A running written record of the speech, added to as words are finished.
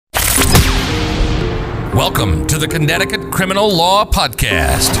Welcome to the Connecticut Criminal Law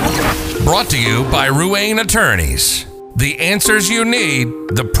Podcast, brought to you by Ruane Attorneys. The answers you need,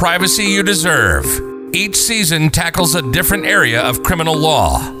 the privacy you deserve. Each season tackles a different area of criminal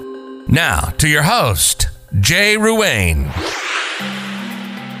law. Now, to your host, Jay Ruane.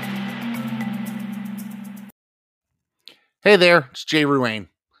 Hey there, it's Jay Ruane.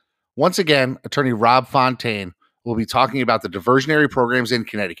 Once again, attorney Rob Fontaine will be talking about the diversionary programs in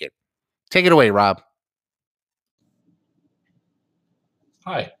Connecticut. Take it away, Rob.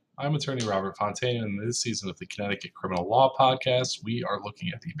 Hi, I'm attorney Robert Fontaine, and in this season of the Connecticut Criminal Law Podcast, we are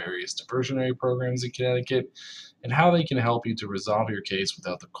looking at the various diversionary programs in Connecticut and how they can help you to resolve your case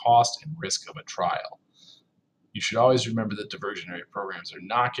without the cost and risk of a trial. You should always remember that diversionary programs are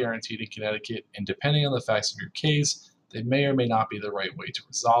not guaranteed in Connecticut, and depending on the facts of your case, they may or may not be the right way to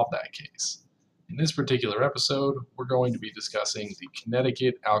resolve that case. In this particular episode, we're going to be discussing the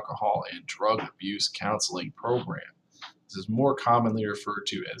Connecticut Alcohol and Drug Abuse Counseling Program. This is more commonly referred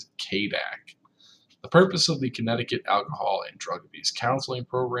to as CADAC. The purpose of the Connecticut Alcohol and Drug Abuse Counseling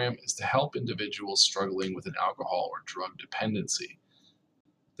Program is to help individuals struggling with an alcohol or drug dependency.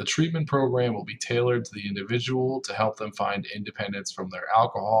 The treatment program will be tailored to the individual to help them find independence from their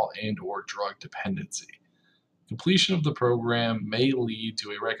alcohol and or drug dependency. Completion of the program may lead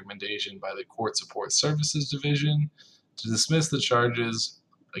to a recommendation by the Court Support Services Division to dismiss the charges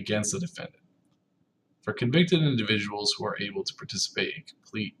against the defendant. For convicted individuals who are able to participate in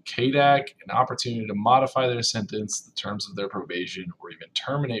complete CADAC, an opportunity to modify their sentence, the terms of their probation, or even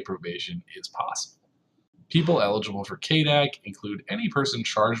terminate probation is possible. People eligible for CADAC include any person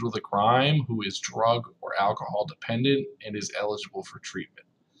charged with a crime who is drug or alcohol dependent and is eligible for treatment.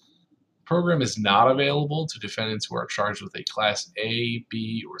 The program is not available to defendants who are charged with a Class A,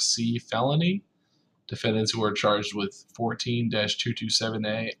 B, or C felony, defendants who are charged with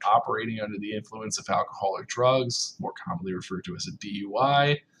 14-227A operating under the influence of alcohol or drugs, more commonly referred to as a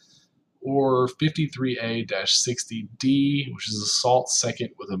DUI, or 53A-60D, which is assault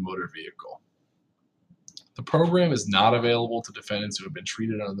second with a motor vehicle. The program is not available to defendants who have been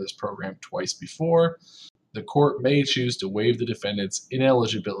treated under this program twice before. The court may choose to waive the defendant's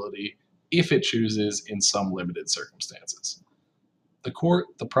ineligibility if it chooses in some limited circumstances. The court,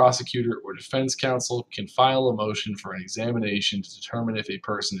 the prosecutor, or defense counsel can file a motion for an examination to determine if a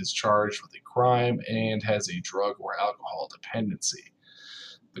person is charged with a crime and has a drug or alcohol dependency.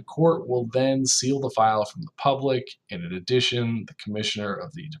 The court will then seal the file from the public, and in addition, the Commissioner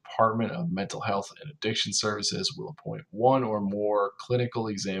of the Department of Mental Health and Addiction Services will appoint one or more clinical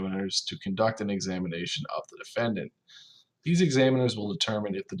examiners to conduct an examination of the defendant. These examiners will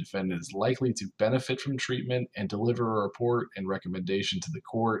determine if the defendant is likely to benefit from treatment and deliver a report and recommendation to the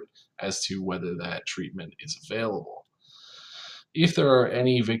court as to whether that treatment is available. If there are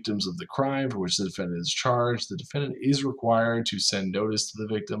any victims of the crime for which the defendant is charged, the defendant is required to send notice to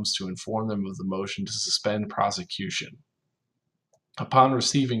the victims to inform them of the motion to suspend prosecution. Upon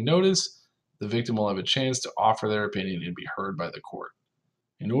receiving notice, the victim will have a chance to offer their opinion and be heard by the court.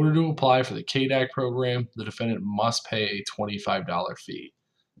 In order to apply for the CADAC program, the defendant must pay a $25 fee.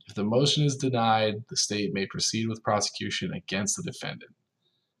 If the motion is denied, the state may proceed with prosecution against the defendant.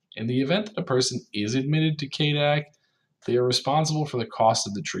 In the event that a person is admitted to CADAC, they are responsible for the cost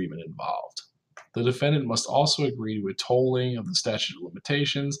of the treatment involved. The defendant must also agree to a tolling of the statute of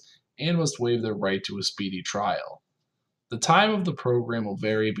limitations and must waive their right to a speedy trial. The time of the program will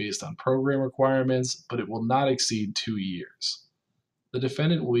vary based on program requirements, but it will not exceed 2 years. The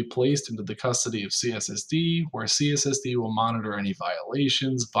defendant will be placed into the custody of CSSD, where CSSD will monitor any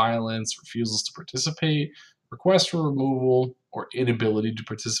violations, violence, refusals to participate, requests for removal, or inability to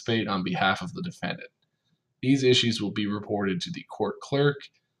participate on behalf of the defendant. These issues will be reported to the court clerk,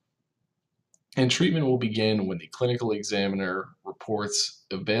 and treatment will begin when the clinical examiner reports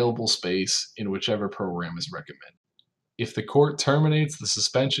available space in whichever program is recommended. If the court terminates the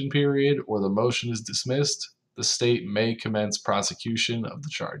suspension period or the motion is dismissed, the state may commence prosecution of the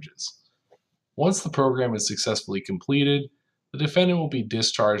charges. Once the program is successfully completed, the defendant will be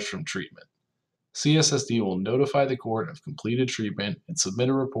discharged from treatment. CSSD will notify the court of completed treatment and submit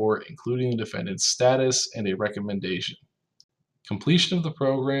a report including the defendant's status and a recommendation. Completion of the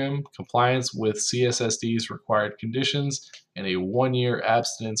program, compliance with CSSD's required conditions, and a 1-year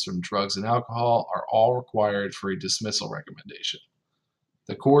abstinence from drugs and alcohol are all required for a dismissal recommendation.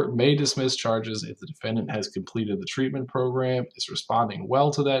 The court may dismiss charges if the defendant has completed the treatment program, is responding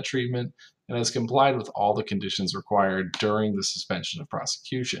well to that treatment, and has complied with all the conditions required during the suspension of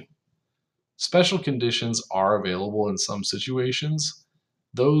prosecution. Special conditions are available in some situations.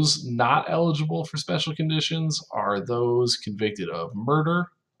 Those not eligible for special conditions are those convicted of murder,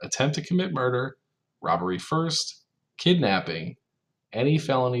 attempt to commit murder, robbery first, kidnapping, any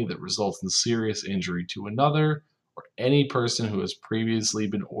felony that results in serious injury to another, or any person who has previously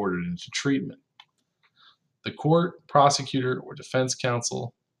been ordered into treatment. The court, prosecutor, or defense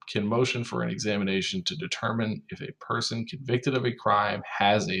counsel can motion for an examination to determine if a person convicted of a crime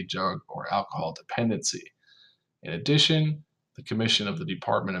has a drug or alcohol dependency. In addition, the Commission of the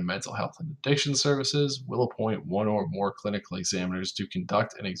Department of Mental Health and Addiction Services will appoint one or more clinical examiners to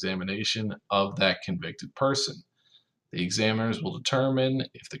conduct an examination of that convicted person. The examiners will determine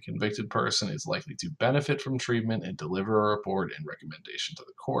if the convicted person is likely to benefit from treatment and deliver a report and recommendation to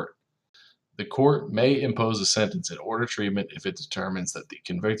the court. The court may impose a sentence and order treatment if it determines that the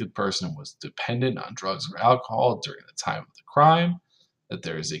convicted person was dependent on drugs or alcohol during the time of the crime, that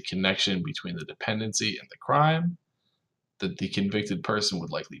there is a connection between the dependency and the crime, that the convicted person would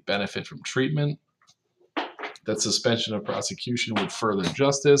likely benefit from treatment, that suspension of prosecution would further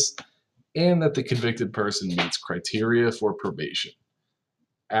justice, and that the convicted person meets criteria for probation.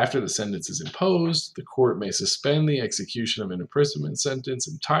 After the sentence is imposed, the court may suspend the execution of an imprisonment sentence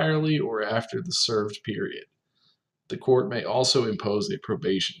entirely or after the served period. The court may also impose a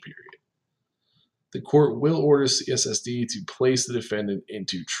probation period. The court will order CSSD to place the defendant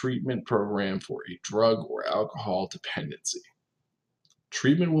into treatment program for a drug or alcohol dependency.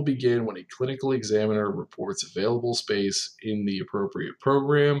 Treatment will begin when a clinical examiner reports available space in the appropriate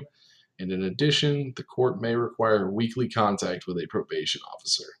program, and in addition, the court may require weekly contact with a probation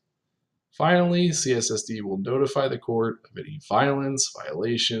officer. Finally, CSSD will notify the court of any violence,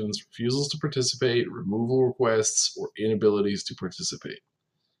 violations, refusals to participate, removal requests, or inabilities to participate.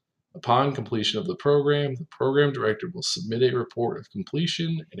 Upon completion of the program director will submit a report of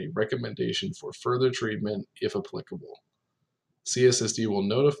completion and a recommendation for further treatment if applicable. CSSD will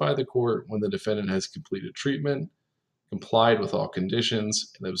notify the court when the defendant has completed treatment, complied with all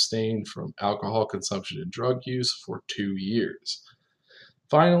conditions, and abstained from alcohol consumption and drug use for 2 years.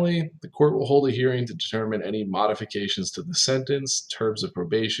 Finally, the court will hold a hearing to determine any modifications to the sentence, terms of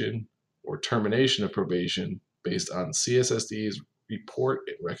probation, or termination of probation based on CSSD's report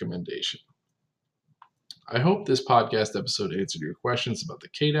and recommendation. I hope this podcast episode answered your questions about the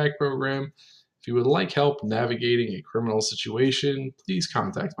KDAC program. If you would like help navigating a criminal situation, please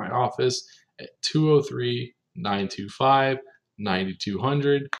contact my office at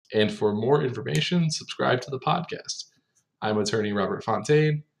 203-925-9200. And for more information, subscribe to the podcast. I'm attorney Robert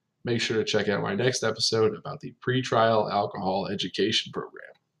Fontaine. Make sure to check out my next episode about the pretrial alcohol education program.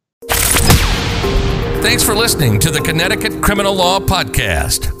 Thanks for listening to the Connecticut Criminal Law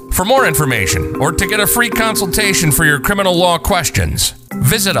Podcast. For more information or to get a free consultation for your criminal law questions,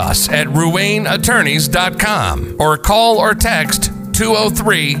 visit us at ruaneattorneys.com or call or text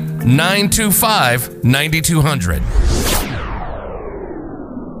 203-925-9200.